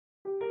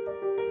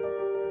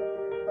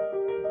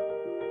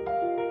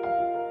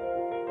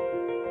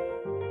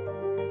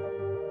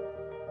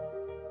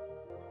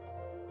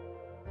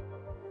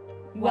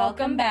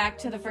Welcome back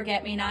to the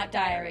Forget Me Not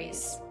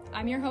Diaries.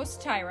 I'm your host,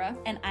 Tyra.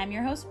 And I'm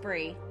your host,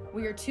 Bree.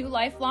 We are two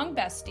lifelong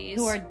besties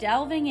who are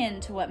delving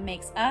into what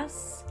makes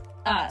us,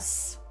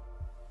 us.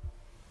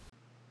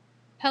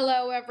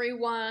 Hello,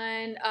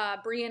 everyone.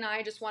 Bree and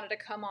I just wanted to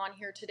come on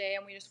here today,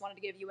 and we just wanted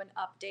to give you an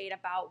update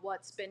about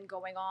what's been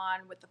going on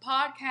with the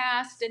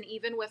podcast and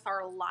even with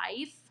our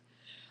life.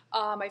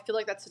 I feel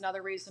like that's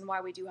another reason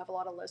why we do have a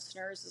lot of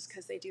listeners is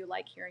because they do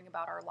like hearing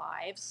about our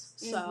lives.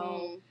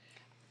 So,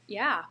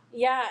 yeah.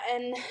 Yeah,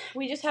 and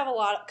we just have a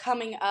lot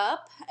coming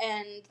up,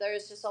 and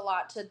there's just a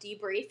lot to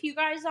debrief you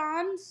guys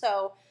on.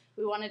 So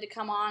we wanted to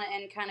come on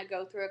and kind of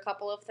go through a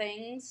couple of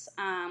things.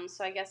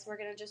 So I guess we're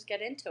going to just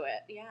get into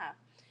it. Yeah.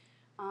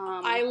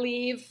 I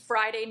leave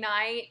Friday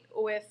night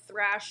with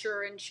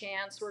Thrasher and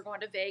Chance. We're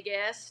going to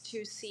Vegas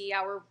to see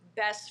our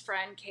best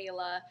friend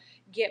Kayla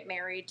get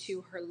married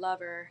to her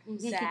lover,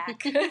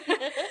 Zach.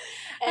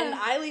 And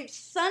I leave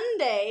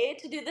Sunday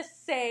to do the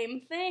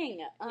same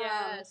thing.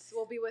 Yes,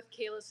 we'll be with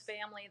Kayla's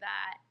family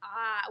that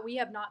we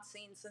have not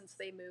seen since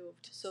they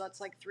moved. So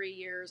that's like 3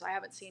 years. I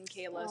haven't seen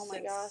Kayla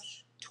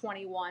since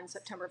 21,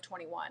 September of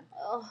 21.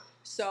 Oh.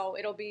 So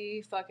it'll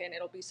be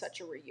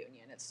such a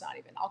reunion. It's not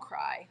even, I'll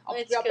cry. I'll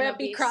be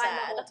crying sad.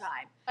 the whole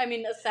time. I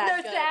mean,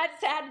 sad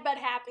but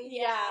happy.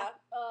 Yeah.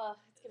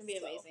 It's going to be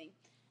amazing.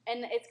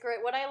 And it's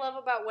great. What I love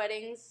about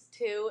weddings,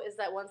 too, is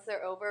that once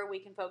they're over, we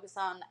can focus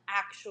on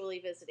actually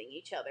visiting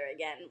each other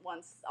again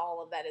once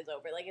all of that is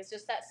over. Like, it's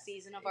just that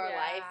season of our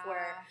life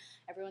where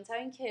everyone's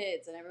having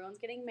kids and everyone's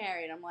getting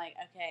married. I'm like,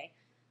 okay,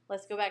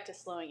 let's go back to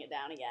slowing it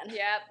down again.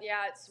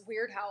 Yeah. It's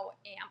weird how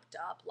amped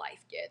up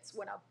life gets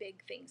when a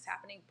big thing's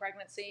happening.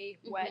 Pregnancy,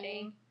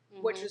 wedding,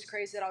 which is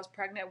crazy that I was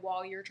pregnant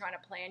while you're trying to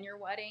plan your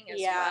wedding as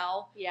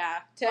well. Yeah.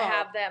 To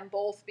have them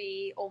both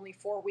be only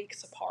 4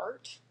 weeks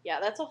apart. Yeah,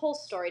 that's a whole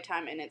story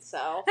time in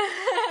itself.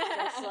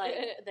 Just like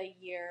the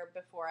year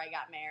before I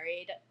got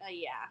married.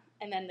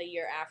 And then the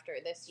year after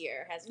this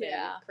year has been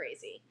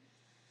crazy.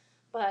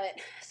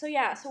 But, so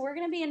we're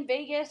going to be in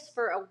Vegas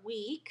for a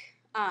week.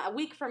 A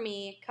week for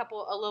me,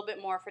 a little bit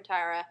more for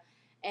Tyra.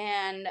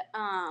 And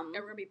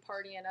we're going to be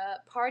partying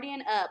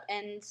up.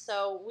 And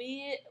so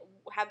we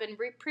have been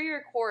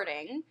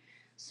pre-recording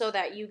so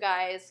that you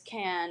guys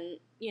can,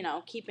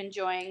 keep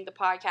enjoying the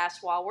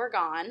podcast while we're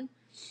gone.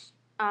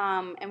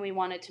 And we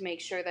wanted to make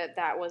sure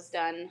that was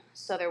done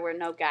so there were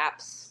no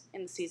gaps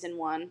in season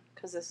 1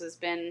 because this has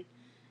been...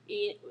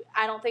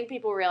 I don't think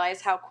people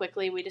realize how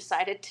quickly we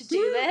decided to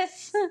do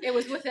this. It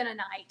was within a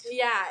night.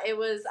 Yeah, it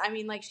was. I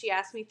mean, like, she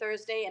asked me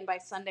Thursday, and by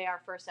Sunday our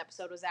first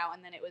episode was out,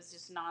 and then it was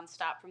just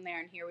nonstop from there,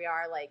 and here we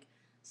are, like,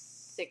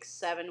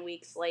 6-7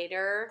 weeks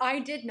later. I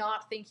did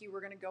not think you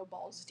were going to go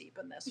balls deep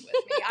in this with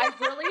me. I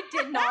really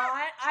did not.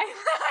 I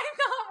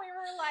thought we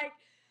were, like...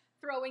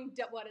 Throwing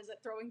dust.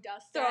 Throwing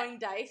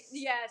dice.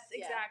 Yes,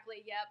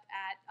 exactly. Yep,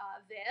 at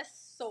this.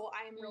 So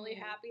I am really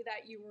happy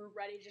that you were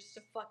ready just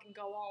to fucking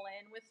go all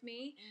in with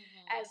me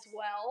as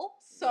well.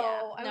 So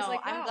I was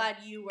like, wow, I'm glad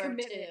you were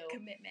too.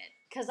 Commitment.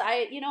 Because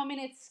I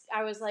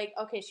was like,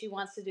 okay, she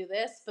wants to do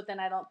this, but then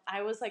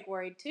I was like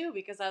worried too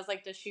because I was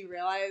like, does she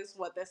realize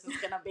what this is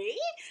going to be?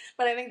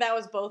 But I think that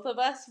was both of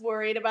us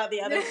worried about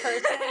the other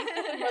person.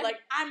 We're like,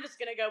 I'm just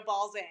going to go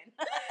balls in.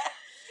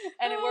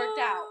 And it worked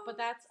out, but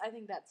I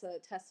think that's a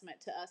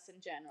testament to us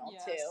in general,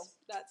 too.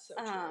 That's so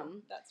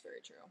true. That's very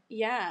true.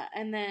 Yeah,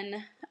 and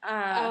then...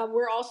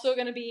 we're also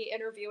going to be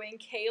interviewing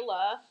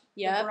Kayla,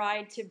 the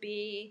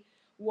bride-to-be,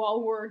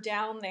 while we're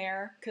down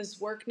there, because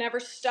work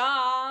never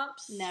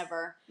stops.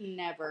 Never.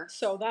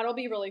 So that'll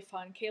be really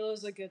fun.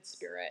 Kayla's a good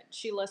spirit.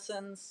 She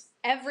listens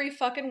every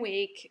fucking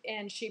week,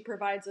 and she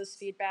provides us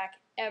feedback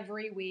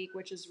every week,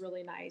 which is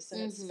really nice,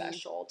 and it's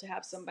special to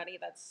have somebody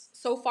that's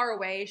so far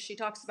away. She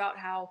talks about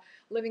how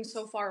living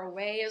so far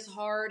away is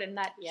hard, and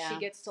that she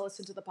gets to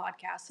listen to the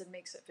podcast and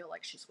makes it feel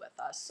like she's with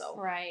us. So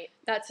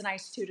that's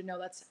nice, too, to know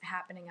that's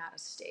happening out of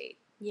state.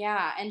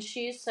 Yeah, and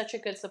she's such a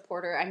good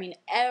supporter. I mean,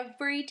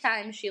 every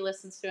time she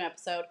listens to an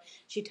episode,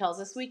 she tells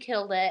us we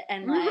killed it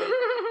and, like,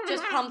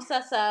 just pumps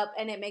us up,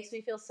 and it makes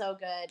me feel so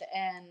good.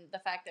 And the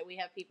fact that we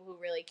have people who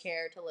really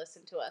care to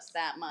listen to us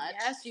that much.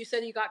 Yes, you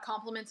said you got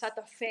compliments at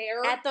the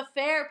fair. At the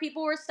fair,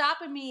 people were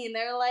stopping me, and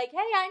they're like, hey,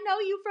 I know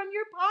you from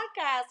your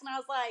podcast. And I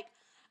was like,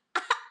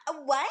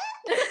 what?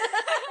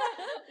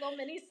 Little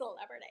mini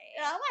celebrity.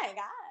 Oh, my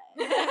God.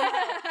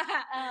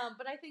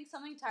 But I think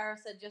something Tyra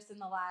said just in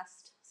the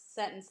last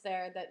sentence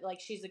there that,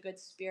 like, she's a good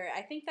spirit.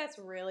 I think that's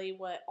really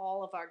what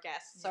all of our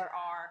guests are.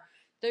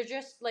 They're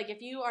just, like,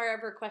 if you are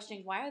ever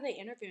questioning, why are they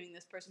interviewing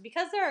this person?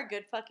 Because they're a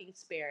good fucking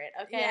spirit,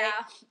 okay?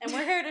 Yeah. And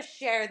we're here to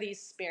share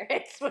these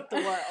spirits with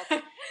the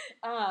world.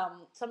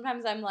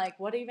 Sometimes I'm like,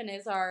 what even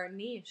is our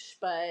niche?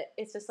 But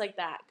it's just like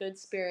that. Good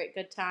spirit,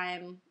 good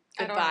time,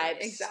 good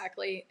vibes.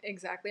 Exactly.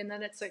 And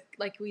then it's,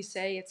 like we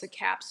say, it's a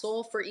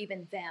capsule for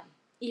even them.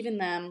 Even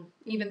them.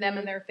 Even them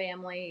and their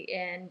family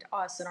and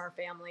us and our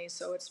family.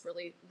 So it's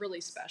really,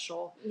 really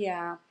special.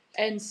 Yeah.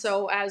 And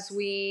so as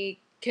we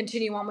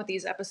continue on with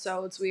these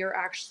episodes, we are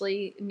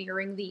actually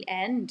nearing the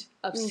end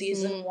of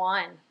season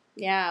 1.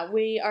 Yeah,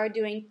 we are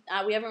doing,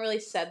 we haven't really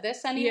said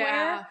this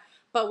anywhere,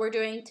 But we're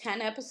doing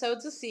 10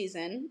 episodes a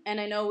season, and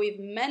I know we've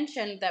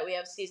mentioned that we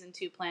have season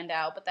 2 planned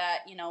out, but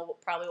that,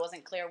 probably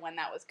wasn't clear when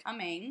that was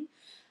coming.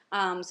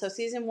 So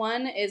season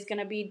 1 is going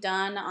to be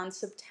done on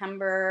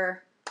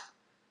September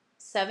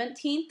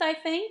 17th, I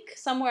think,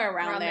 somewhere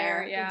around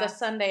there. Yeah. The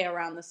Sunday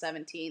around the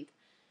 17th.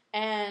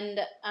 And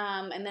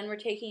then we're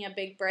taking a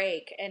big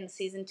break, and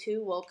season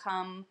 2 will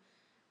come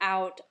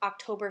out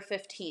October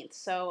 15th,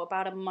 so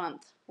about a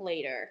month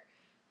later.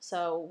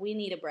 So we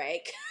need a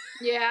break.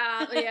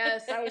 Yeah,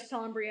 yes. I was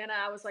telling Brianna,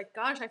 I was like,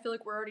 gosh, I feel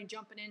like we're already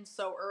jumping in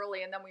so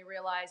early. And then we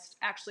realized,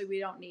 actually, we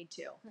don't need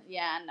to.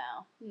 Yeah,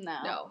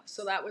 no.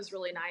 So that was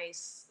really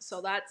nice.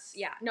 So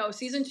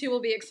season 2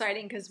 will be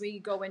exciting because we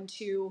go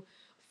into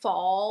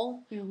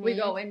fall. Mm-hmm. We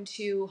go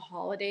into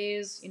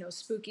holidays,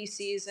 spooky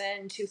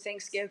season, to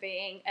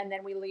Thanksgiving, and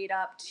then we lead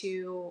up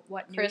to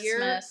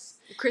Christmas.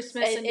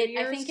 Christmas and New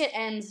Year's. I think it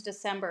ends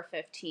December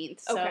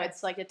 15th, so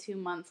it's like a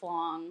 2-month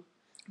long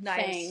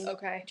thing.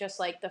 Okay. Just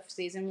like the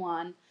season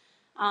 1.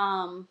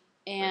 And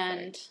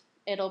perfect.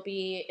 it'll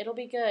be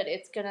good.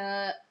 It's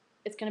gonna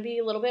be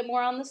a little bit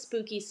more on the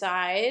spooky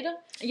side.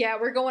 Yeah,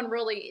 we're going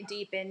really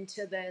deep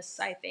into this,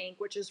 I think,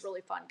 which is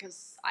really fun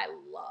because I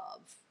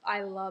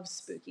love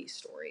spooky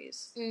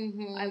stories.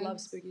 Mm-hmm. I love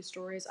spooky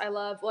stories. I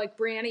love, like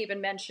Brianna even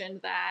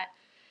mentioned that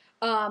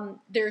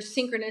there's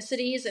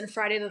synchronicities in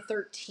Friday the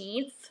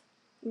 13th,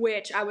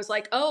 which I was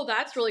like, oh,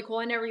 that's really cool.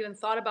 I never even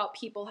thought about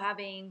people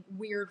having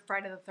weird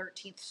Friday the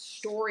 13th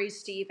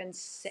stories to even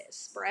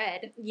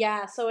spread.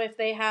 Yeah, so if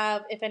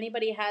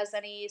anybody has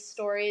any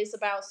stories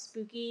about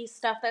spooky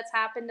stuff that's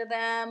happened to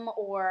them,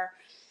 or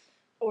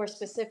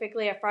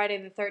specifically a Friday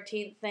the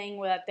 13th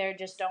thing that they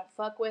just don't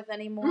fuck with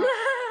anymore,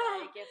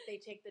 like if they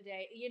take the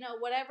day,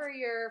 whatever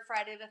your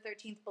Friday the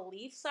 13th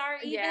beliefs are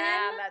even.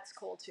 Yeah, that's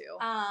cool too.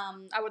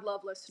 I would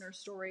love listener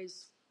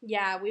stories.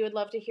 Yeah, we would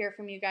love to hear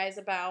from you guys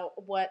about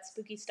what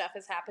spooky stuff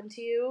has happened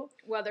to you.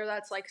 Whether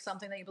that's like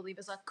something that you believe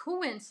is a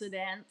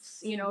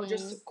coincidence,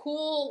 just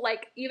cool,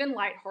 like even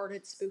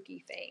lighthearted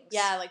spooky things.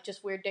 Yeah, like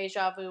just weird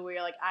deja vu where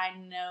you're like, I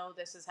know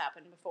this has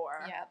happened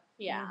before. Yep.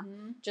 Yeah.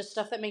 Mm-hmm. Just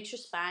stuff that makes your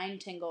spine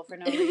tingle for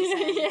no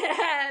reason.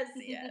 Yes.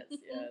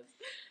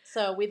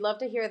 So we'd love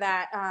to hear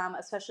that,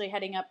 especially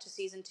heading up to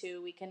season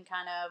 2. We can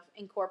kind of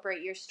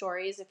incorporate your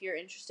stories if you're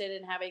interested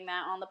in having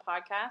that on the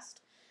podcast,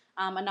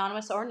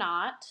 anonymous or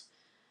not.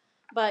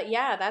 But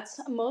yeah, that's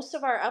most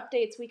of our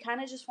updates. We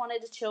kind of just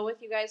wanted to chill with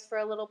you guys for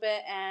a little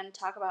bit and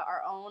talk about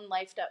our own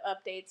life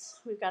updates.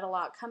 We've got a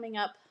lot coming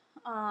up.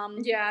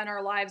 In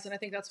our lives, and I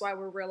think that's why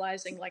we're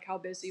realizing like how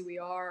busy we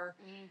are.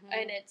 Mm-hmm.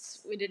 And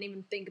we didn't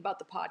even think about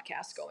the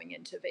podcast going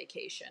into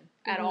vacation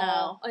at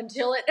all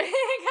until it kind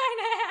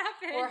of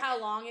happened. Or how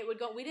long it would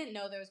go. We didn't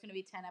know there was going to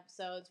be 10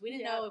 episodes. We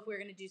didn't know if we were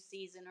going to do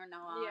season or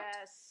not.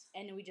 Yes.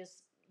 And we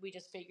just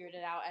figured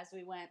it out as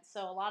we went.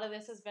 So a lot of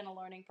this has been a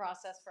learning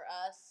process for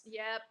us.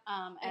 Yep.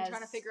 And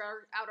trying to figure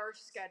out our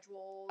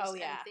schedules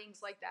and things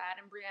like that.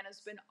 And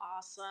Brianna's been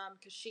awesome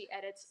because she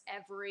edits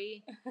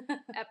every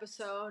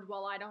episode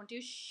while I don't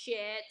do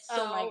shit.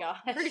 So oh my gosh.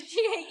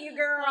 Appreciate you,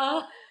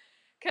 girl.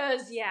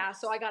 Cause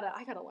so I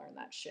gotta learn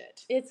that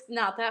shit. It's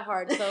not that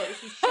hard. So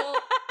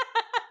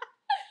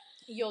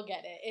you'll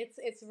get it.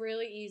 It's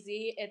really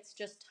easy. It's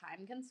just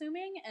time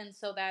consuming. And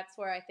so that's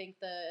where I think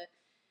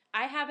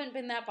I haven't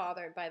been that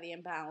bothered by the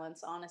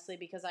imbalance, honestly,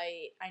 because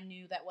I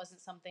knew that wasn't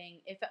something.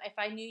 If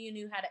I knew you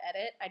knew how to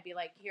edit, I'd be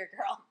like, here,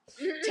 girl,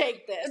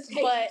 take this.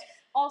 But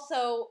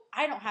also,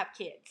 I don't have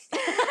kids.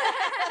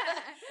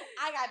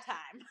 I got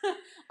time.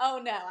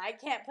 Oh no, I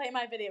can't play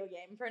my video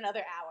game for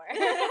another hour.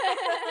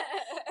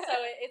 So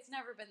it's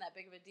never been that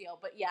big of a deal.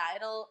 But yeah,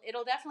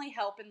 it'll definitely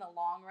help in the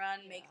long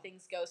run, make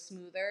things go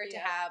smoother to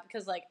have,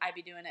 because like I'd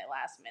be doing it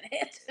last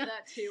minute.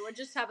 That too, and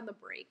just having the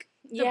break.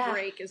 The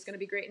break is going to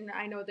be great, and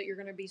I know that you're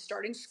going to be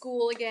starting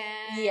school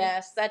again.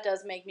 Yes, that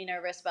does make me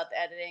nervous about the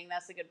editing.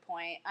 That's a good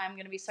point. I'm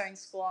going to be starting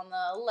school on the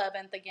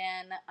 11th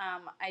again.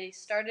 I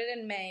started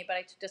in May, but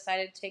I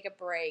decided to take a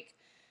break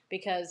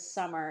because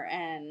summer,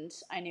 and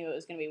I knew it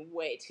was going to be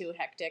way too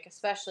hectic,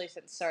 especially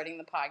since starting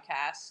the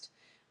podcast,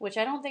 which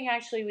I don't think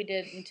actually we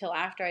did until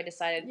after I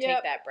decided to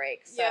take that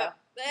break. So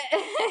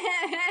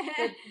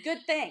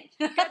good thing.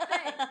 Good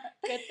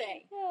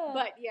thing. Yeah.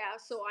 But yeah,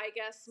 so I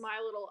guess my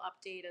little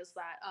update is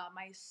that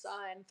my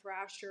son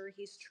Thrasher,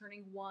 he's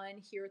turning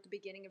 1 here at the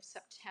beginning of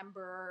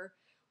September,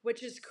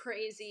 which is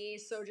crazy.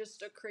 So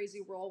just a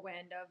crazy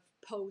whirlwind of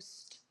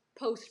post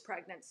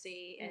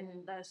pregnancy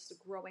and thus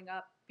growing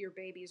up. Your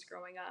baby's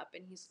growing up,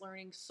 and he's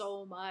learning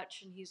so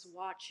much, and he's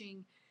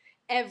watching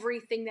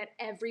everything that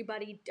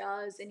everybody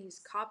does, and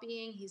he's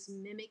copying, he's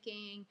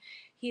mimicking,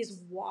 he's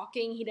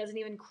walking. He doesn't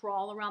even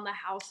crawl around the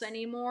house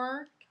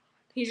anymore.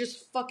 He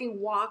just fucking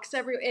walks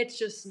it's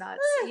just nuts.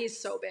 He's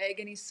so big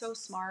and he's so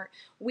smart.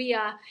 We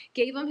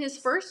gave him his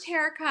first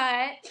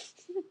haircut.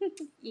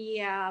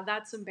 Yeah,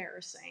 that's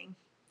embarrassing.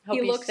 Hope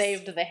he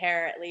saved the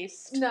hair at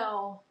least.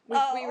 No.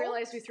 We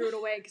realized we threw it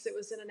away because it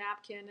was in a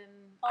napkin,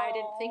 and I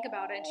didn't think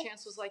about it. And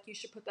Chance was like, you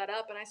should put that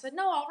up. And I said,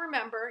 no, I'll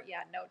remember.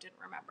 Yeah, no, didn't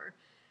remember.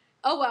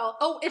 Oh, well.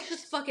 Oh, it's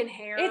just fucking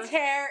hair. It's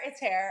hair. It's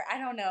hair. I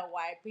don't know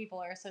why people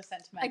are so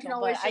sentimental. I can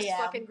always just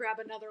fucking grab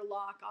another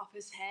lock off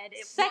his head.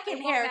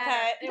 Second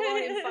haircut. It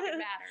won't even fucking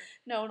matter.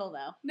 No one will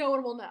know. No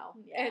one will know.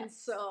 Yeah. And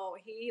so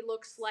he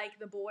looks like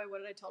the boy. What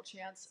did I tell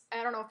Chance?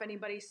 I don't know if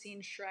anybody's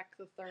seen Shrek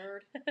the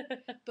Third,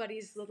 but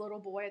he's the little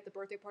boy at the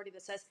birthday party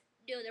that says,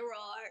 "Do the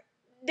roar."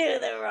 Do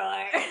the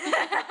roar.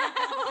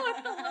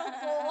 With the little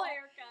bowl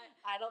haircut.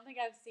 I don't think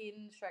I've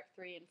seen Shrek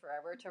 3 in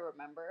forever to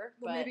remember.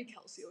 Well, but maybe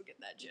Kelsey will get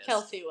that gist.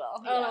 Kelsey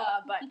will. Yeah.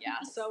 But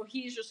yeah, so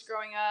he's just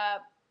growing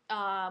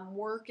up.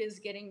 Work is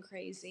getting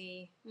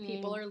crazy.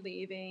 People are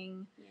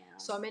leaving. Yeah.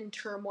 So I'm in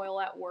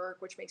turmoil at work,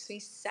 which makes me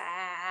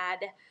sad.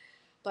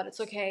 But it's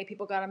okay.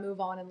 People got to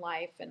move on in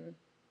life, and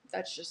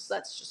that's just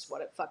what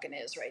it fucking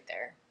is right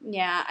there.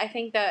 Yeah, I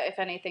think that if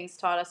anything's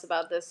taught us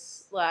about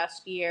this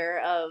last year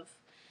of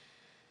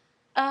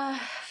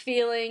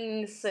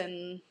feelings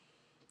and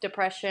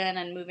depression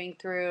and moving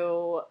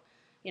through,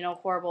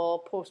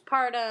 horrible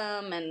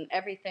postpartum and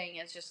everything,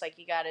 is just like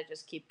you got to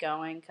just keep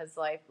going because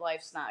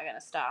life's not going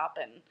to stop,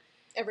 and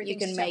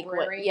Everything's you can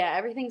temporary.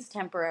 everything's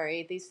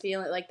temporary. These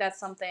feelings, like, that's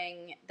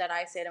something that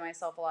I say to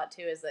myself a lot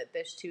too, is that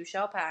this too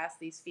shall pass.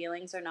 These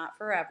feelings are not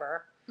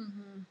forever.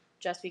 Mm-hmm.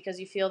 Just because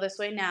you feel this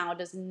way now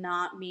does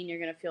not mean you're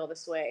going to feel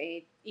this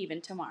way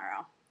even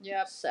tomorrow.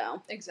 Yep.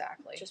 So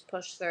Exactly. just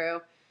push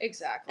through.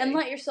 Exactly. And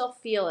let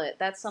yourself feel it.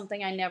 That's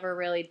something I never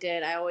really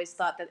did. I always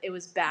thought that it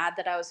was bad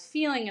that I was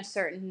feeling a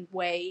certain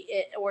way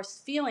or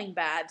feeling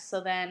bad. So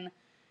then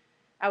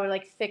I would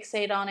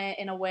fixate on it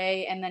in a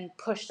way and then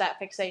push that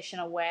fixation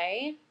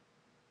away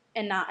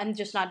and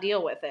just not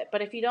deal with it.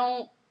 But if you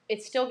don't,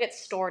 it still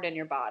gets stored in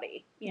your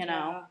body, you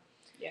know?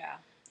 Yeah.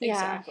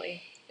 Yeah.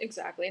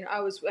 Exactly. And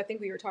I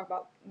think we were talking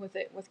about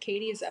with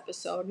Katie's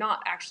episode,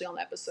 not actually on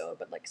the episode,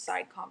 but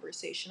side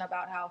conversation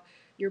about how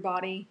your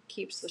body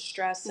keeps the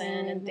stress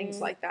in and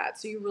things like that.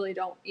 So you really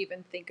don't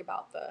even think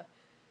about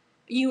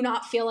you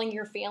not feeling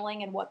your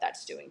feeling and what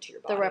that's doing to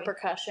your body. The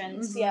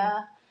repercussions. Mm-hmm.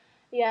 Yeah.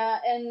 Yeah.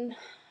 And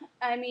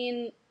I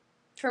mean,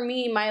 for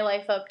me, my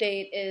life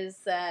update is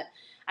that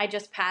I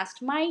just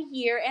passed my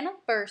year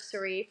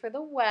anniversary for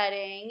the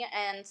wedding.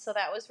 And so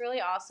that was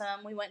really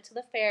awesome. We went to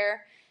the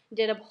fair,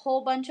 did a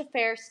whole bunch of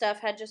fair stuff,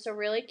 had just a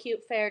really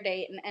cute fair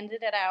date, and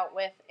ended it out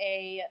with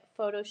a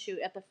photo shoot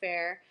at the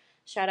fair.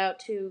 Shout out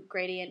to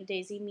Gradient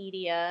Daisy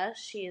Media.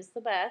 She is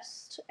the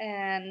best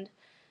and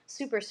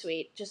super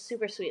sweet, just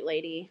super sweet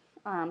lady.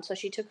 So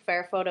she took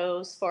fair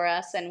photos for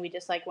us, and we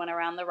just went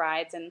around the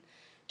rides and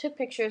took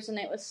pictures, and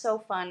it was so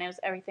fun. It was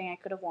everything I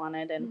could have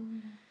wanted.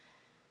 And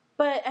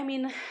but I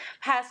mean,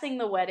 passing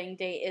the wedding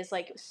date is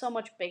so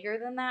much bigger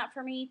than that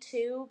for me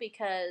too,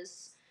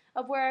 because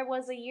of where I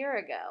was a year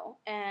ago.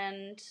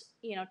 And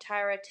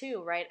Tyra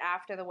too, right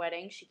after the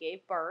wedding, she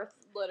gave birth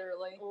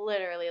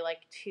literally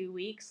 2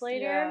 weeks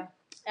later.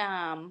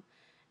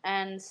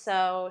 And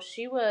so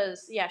she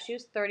was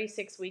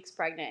 36 weeks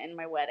pregnant in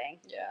my wedding.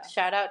 Yeah.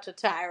 Shout out to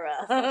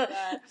Tyra.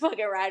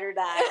 Fucking ride or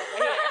die over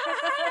here.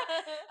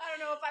 I don't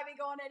know if I'd be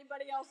going to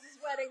anybody else's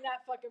wedding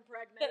that fucking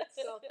pregnant.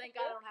 So thank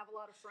God I don't have a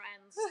lot of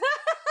friends.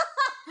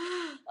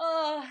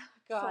 Oh,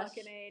 gosh.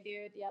 Fucking A,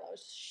 dude. Yeah, that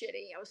was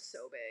shitty. I was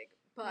so big.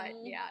 But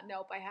yeah,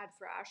 nope, I had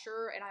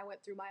Thrasher and I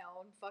went through my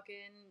own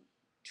fucking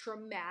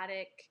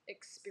traumatic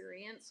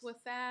experience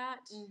with that.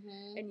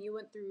 Mm-hmm. And you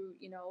went through,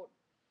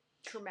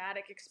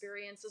 traumatic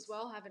experience as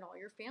well, having all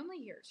your family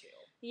here too.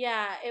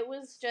 Yeah, it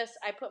was just,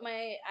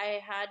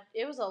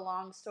 it was a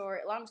long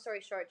story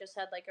short, just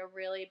had a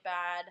really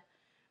bad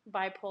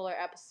bipolar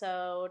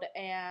episode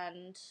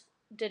and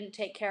didn't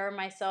take care of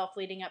myself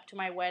leading up to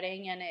my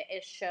wedding, and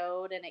it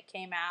showed and it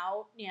came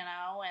out,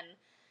 and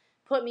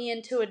put me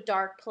into a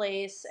dark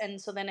place. And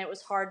so then it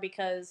was hard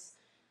because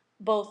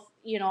both,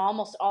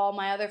 almost all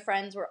my other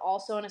friends were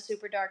also in a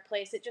super dark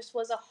place. It just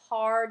was a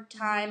hard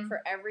time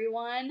for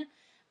everyone,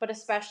 but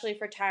especially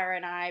for Tyra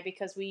and I,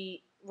 because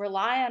we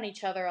rely on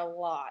each other a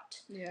lot.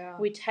 Yeah.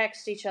 We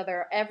text each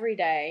other every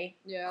day,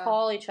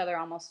 call each other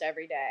almost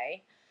every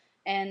day.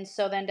 And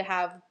so then to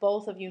have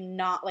both of you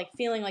not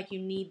feeling like you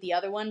need the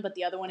other one, but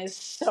the other one is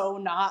so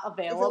not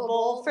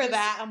available for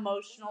that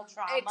emotional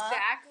trauma.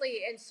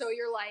 Exactly. And so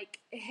you're like,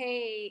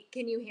 hey,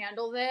 can you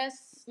handle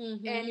this?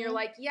 Mm-hmm. And you're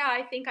like, yeah,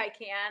 I think I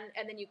can.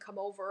 And then you come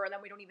over and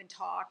then we don't even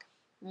talk.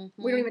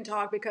 Mm-hmm. We don't even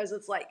talk because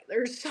it's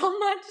there's so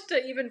much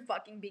to even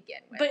fucking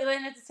begin with. But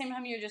then at the same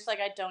time, you're just I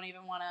don't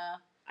even want to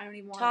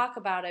talk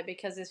about it,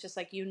 because it's just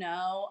I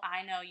know,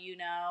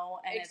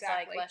 and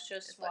exactly. It's let's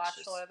just watch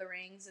Lord of the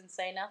Rings and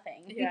say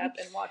nothing. Yep,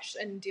 and watch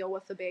and deal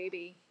with the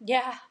baby.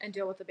 Yeah. And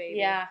deal with the baby.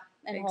 Yeah,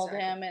 and hold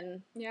him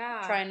and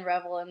try and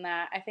revel in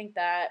that. I think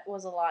that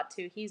was a lot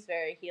too. He's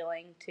very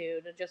healing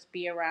too, to just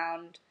be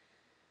around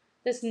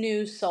this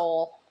new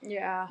soul.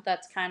 Yeah.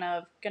 That's kind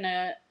of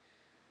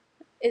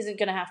isn't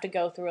gonna have to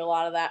go through a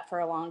lot of that for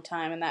a long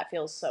time, and that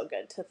feels so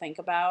good to think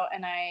about.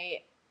 And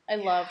I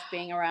loved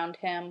being around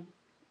him.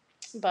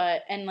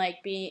 But, and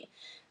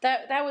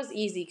that was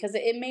easy, because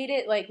it made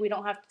it we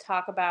don't have to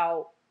talk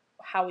about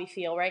how we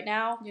feel right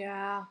now.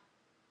 Yeah.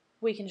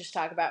 we can just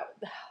talk about,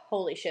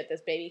 holy shit,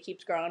 this baby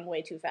keeps growing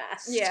way too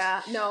fast.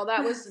 Yeah, no,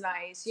 that was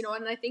nice. You know,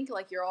 and I think,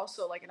 like, you're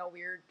also, like, in a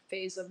weird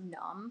phase of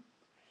numb.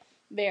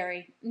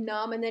 Very.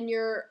 Numb, and then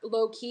you're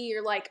low-key,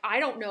 you're like, I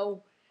don't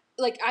know.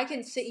 Like, I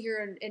can sit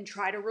here and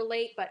try to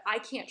relate, but I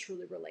can't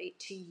truly relate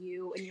to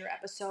you in your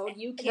episode.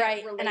 You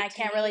can't relate and I to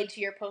can't me. relate to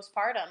your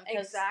postpartum.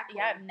 Exactly.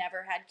 Yeah, I've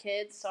never had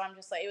kids, so I'm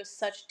just like, it was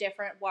such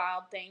different,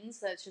 wild things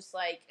that's just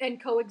like...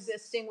 And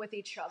coexisting with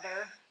each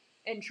other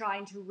and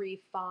trying to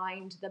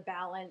refine the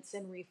balance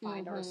and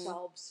refine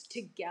ourselves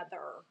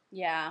together.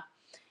 Yeah.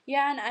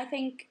 Yeah, and I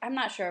think, I'm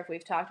not sure if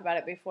we've talked about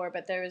it before,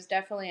 but there was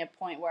definitely a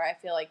point where I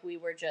feel like we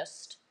were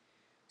just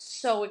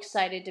so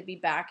excited to be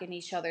back in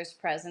each other's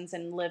presence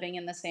and living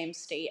in the same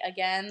state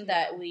again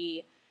that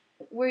we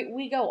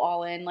go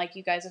all in. Like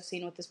you guys have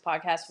seen with this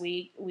podcast,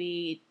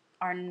 we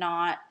are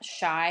not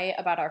shy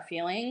about our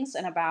feelings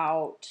and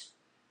about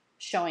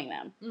showing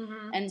them.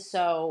 And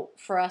so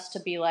for us to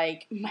be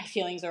like, my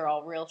feelings are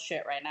all real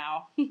shit right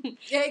now.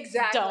 Yeah,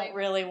 exactly. Don't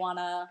really want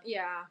to.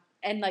 Yeah.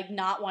 And like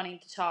not wanting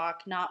to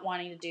talk, not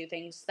wanting to do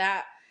things,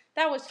 that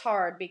was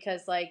hard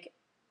because like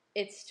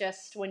it's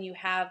just when you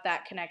have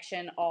that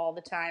connection all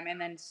the time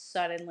and then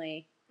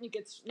suddenly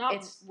it's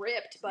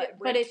ripped, but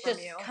it's from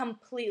just you.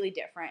 completely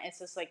different. It's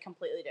just like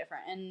completely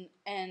different.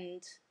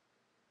 And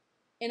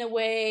in a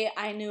way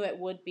I knew it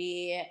would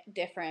be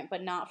different,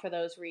 but not for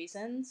those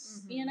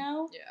reasons, you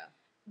know? Yeah.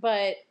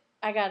 But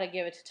I got to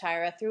give it to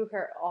Tyra. Through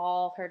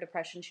all her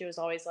depression, she was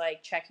always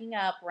like checking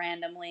up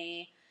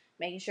randomly,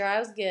 making sure I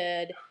was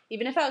good.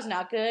 Even if I was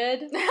not good,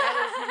 I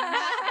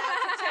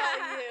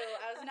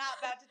was not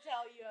about to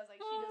tell you. I was like,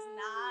 she does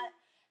not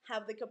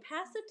have the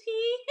capacity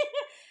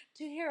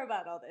to hear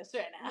about all this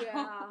right now.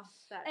 Yeah,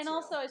 that and too.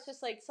 Also, it's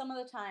just like some of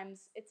the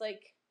times, it's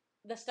like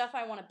the stuff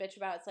I want to bitch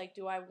about, it's like,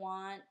 do I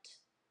want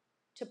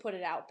to put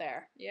it out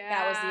there? Yeah,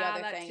 that was the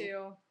other thing. That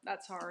too.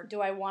 That's hard.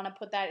 Do I want to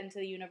put that into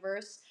the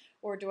universe?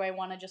 Or do I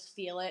want to just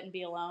feel it and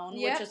be alone?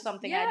 Yep. Which is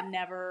something I'd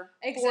never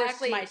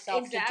exactly. forced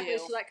myself to do.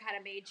 So that kind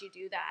of made you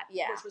do that.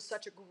 Yeah. Which was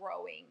such a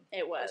growing.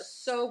 It was.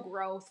 So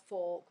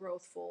growthful,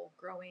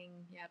 growing.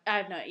 Yep. I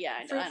have no,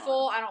 yeah.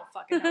 Fruitful. I don't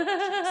fucking know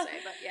what I should say,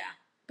 but yeah.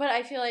 But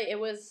I feel like it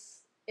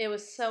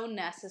was so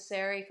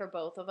necessary for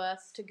both of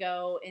us to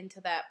go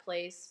into that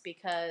place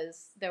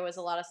because there was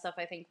a lot of stuff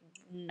I think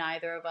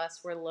neither of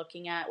us were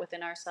looking at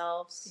within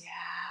ourselves.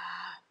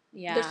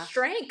 Yeah. The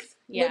strength.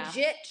 Yeah.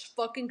 Legit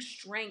fucking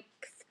strength.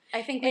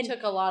 I think we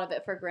took a lot of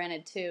it for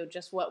granted, too.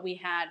 Just what we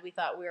had. We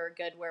thought we were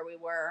good where we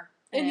were.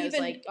 And it was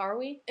like, are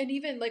we? And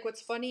even, like, what's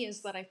funny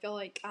is that I feel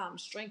like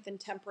strength and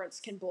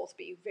temperance can both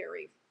be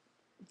very,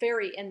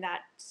 very in that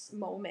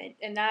moment.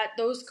 And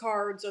those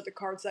cards are the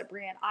cards that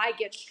I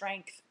get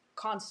strength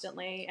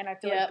constantly. And I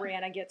feel like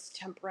Brianna gets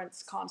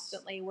temperance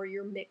constantly, where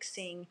you're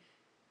mixing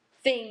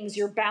things,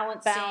 you're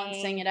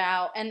balancing it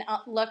out. And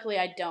luckily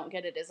I don't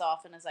get it as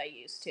often as I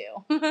used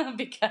to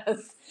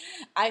because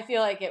I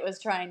feel like it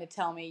was trying to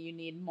tell me you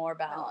need more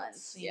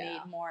balance. You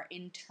need more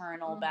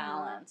internal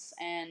balance.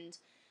 And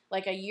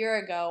like a year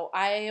ago,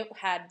 I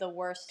had the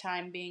worst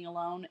time being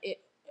alone.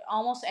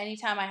 Almost any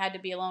time I had to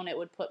be alone, it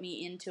would put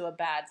me into a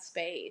bad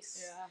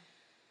space. Yeah.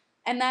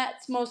 And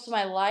that's most of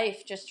my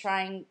life, just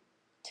trying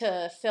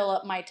to fill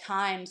up my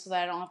time so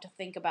that I don't have to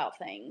think about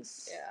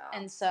things. Yeah.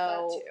 And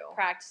so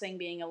practicing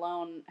being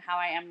alone, how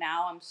I am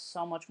now, I'm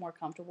so much more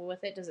comfortable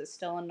with it. Does it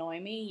still annoy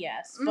me?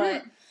 Yes.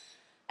 But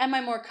am I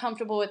more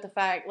comfortable with the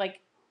fact, like,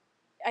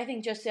 I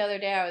think just the other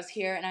day I was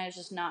here and I was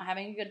just not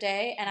having a good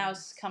day and I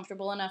was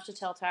comfortable enough to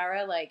tell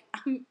Tyra, like,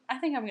 I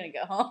think I'm going to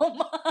go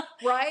home.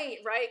 Right.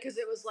 Because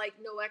it was like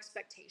no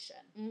expectation.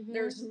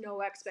 There's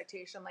no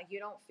expectation. Like, you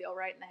don't feel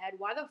right in the head.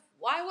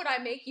 Why would I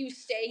make you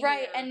stay here?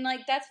 Right. And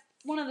like, that's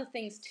one of the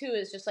things too,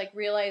 is just like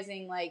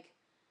realizing like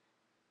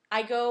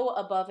I go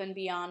above and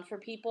beyond for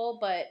people,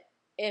 but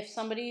if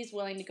somebody's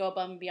willing to go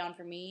above and beyond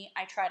for me,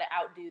 I try to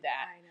outdo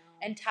that. I know.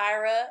 And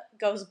Tyra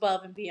goes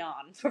above and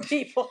beyond for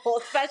people,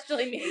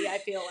 especially me, I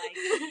feel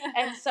like.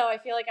 And so I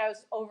feel like I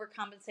was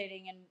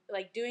overcompensating and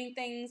like doing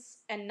things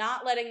and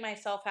not letting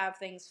myself have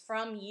things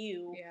from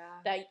you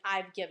that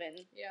I've given,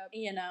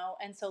 you know?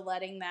 And so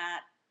letting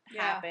that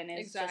happen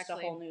is just a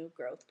whole new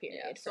growth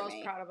period for so me. I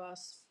was proud of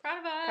us.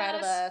 Proud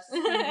of us.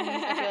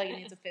 I feel like it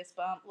needs a fist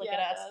bump. Look at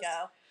us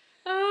go.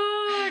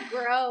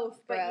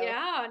 Growth. But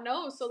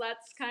so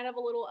that's kind of a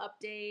little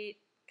update.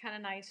 Kind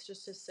of nice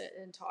just to sit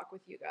and talk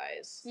with you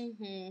guys.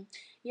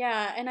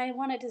 Yeah, and I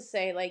wanted to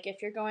say, like,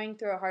 if you're going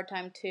through a hard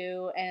time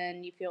too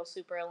and you feel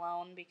super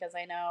alone, because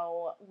I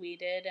know we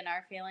did in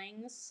our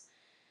feelings,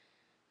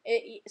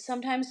 it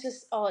sometimes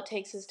just all it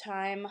takes is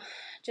time.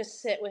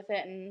 Just sit with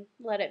it and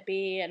let it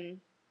be and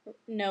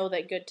know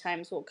that good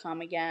times will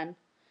come again.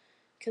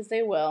 Because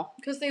they will.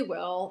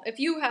 If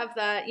you have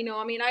that,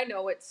 I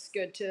know it's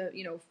good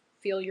to,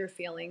 feel your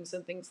feelings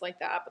and things like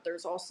that, but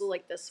there's also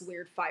like this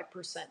weird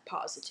 5%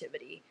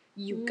 positivity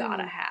you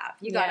gotta have.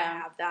 You gotta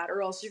have that,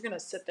 or else you're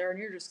gonna sit there and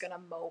you're just gonna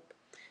mope.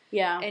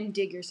 Yeah. And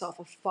dig yourself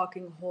a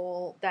fucking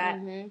hole that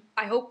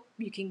I hope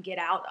you can get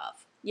out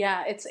of.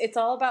 Yeah, it's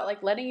all about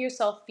like letting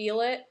yourself feel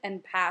it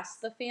and pass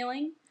the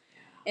feeling.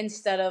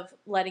 instead of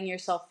letting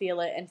yourself feel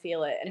it and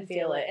feel it and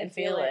feel it and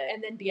feel it.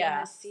 And then be in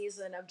this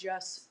season of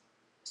just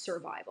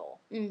survival.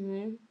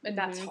 Mm-hmm. And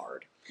that's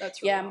hard.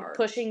 That's really hard.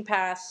 Pushing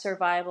past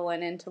survival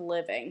and into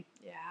living.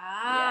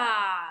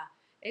 Yeah.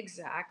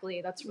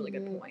 Exactly. That's a really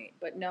good point.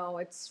 But no,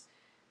 it's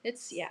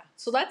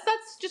So that's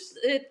just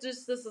it.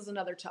 Just this is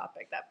another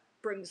topic that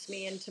brings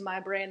me into my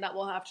brain that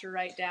we'll have to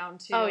write down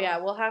too. Oh yeah,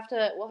 we'll have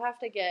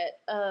to get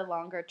a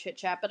longer chit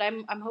chat. But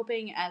I'm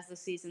hoping as the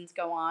seasons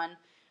go on,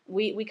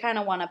 we kind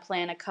of want to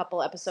plan a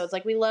couple episodes.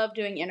 Like we love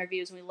doing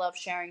interviews and we love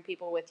sharing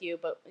people with you,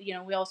 but you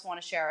know we also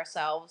want to share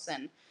ourselves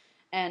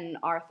and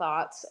our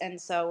thoughts. And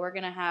so we're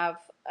gonna have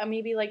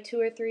maybe like 2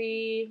 or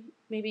 3,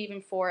 maybe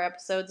even 4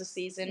 episodes a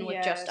season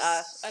with just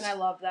us. And I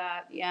love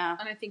that. Yeah.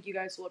 And I think you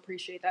guys will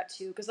appreciate that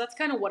too, because that's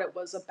kind of what it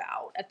was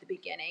about at the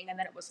beginning. And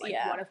then it was like,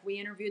 what if we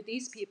interviewed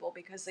these people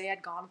because they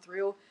had gone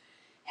through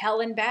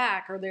hell and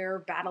back, or they're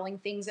battling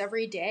things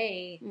every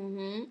day.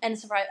 Mm-hmm. And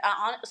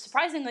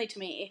surprisingly to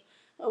me,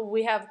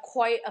 we have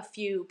quite a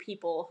few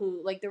people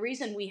who, like, the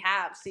reason we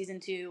have season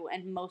 2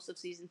 and most of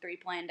season 3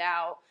 planned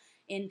out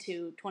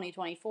into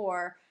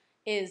 2024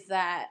 is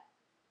that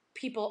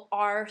people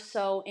are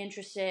so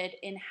interested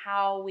in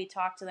how we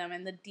talk to them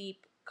and the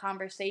deep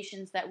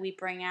conversations that we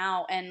bring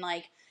out. And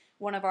like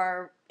one of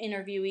our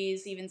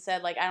interviewees even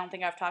said, like, I don't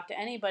think I've talked to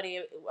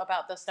anybody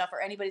about this stuff,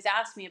 or anybody's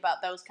asked me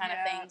about those kind of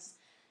things.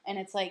 And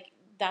it's like,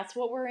 that's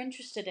what we're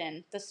interested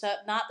in. The stuff,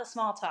 not the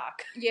small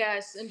talk.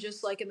 Yes. And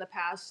just like in the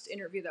past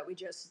interview that we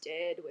just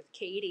did with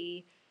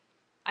Katie,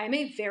 I'm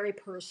a very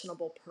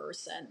personable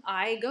person.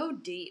 I go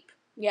deep.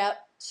 Yep.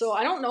 So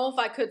I don't know if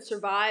I could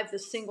survive the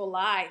single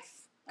life.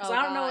 Because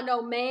I don't know,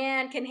 no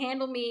man can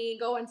handle me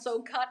going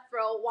so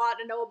cutthroat, want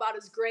to know about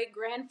his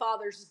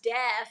great-grandfather's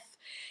death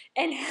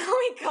and how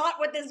he got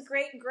with his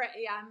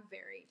Yeah, I'm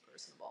very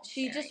personable.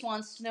 She just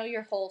wants to know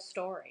your whole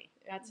story.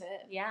 That's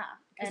it. Yeah.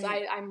 Because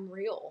I'm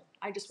real.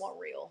 I just want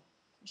real.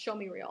 Show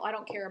me real. I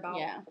don't care about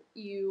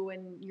you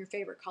and your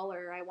favorite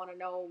color. I want to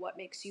know what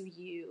makes you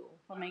you.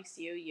 What makes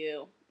you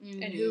you.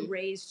 Mm-hmm. And who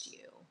raised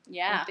you.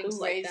 Yeah,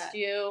 who raised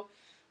you.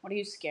 What are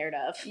you scared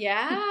of?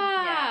 Yeah.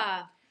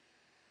 Yeah.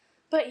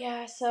 But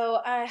yeah, so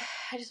I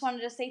just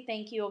wanted to say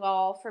thank you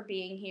all for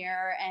being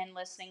here and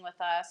listening with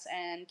us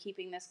and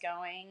keeping this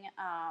going.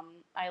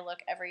 I look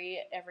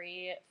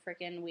every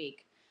freaking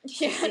week.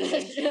 Yeah,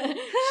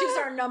 she's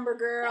our number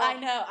girl. I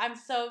know. I'm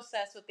so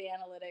obsessed with the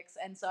analytics,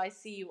 and so I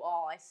see you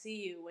all. I see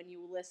you when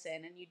you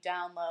listen and you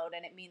download,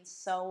 and it means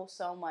so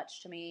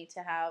much to me to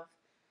have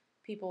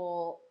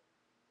people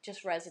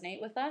just resonate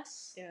with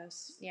us.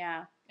 Yes.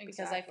 Yeah. Exactly.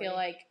 Because I feel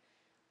like,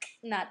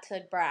 not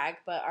to brag,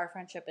 but our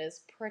friendship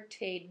is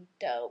pretty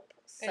dope.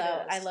 So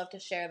I love to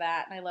share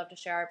that, and I love to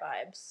share our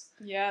vibes.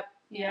 Yep.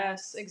 Yeah.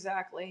 Yes,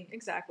 exactly.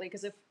 Exactly.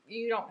 Because if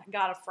you don't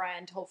got a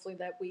friend, hopefully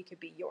that we could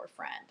be your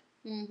friend.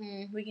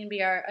 Mm-hmm. We can be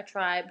a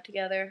tribe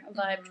together, a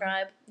vibe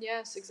tribe.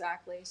 Yes,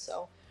 exactly.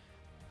 So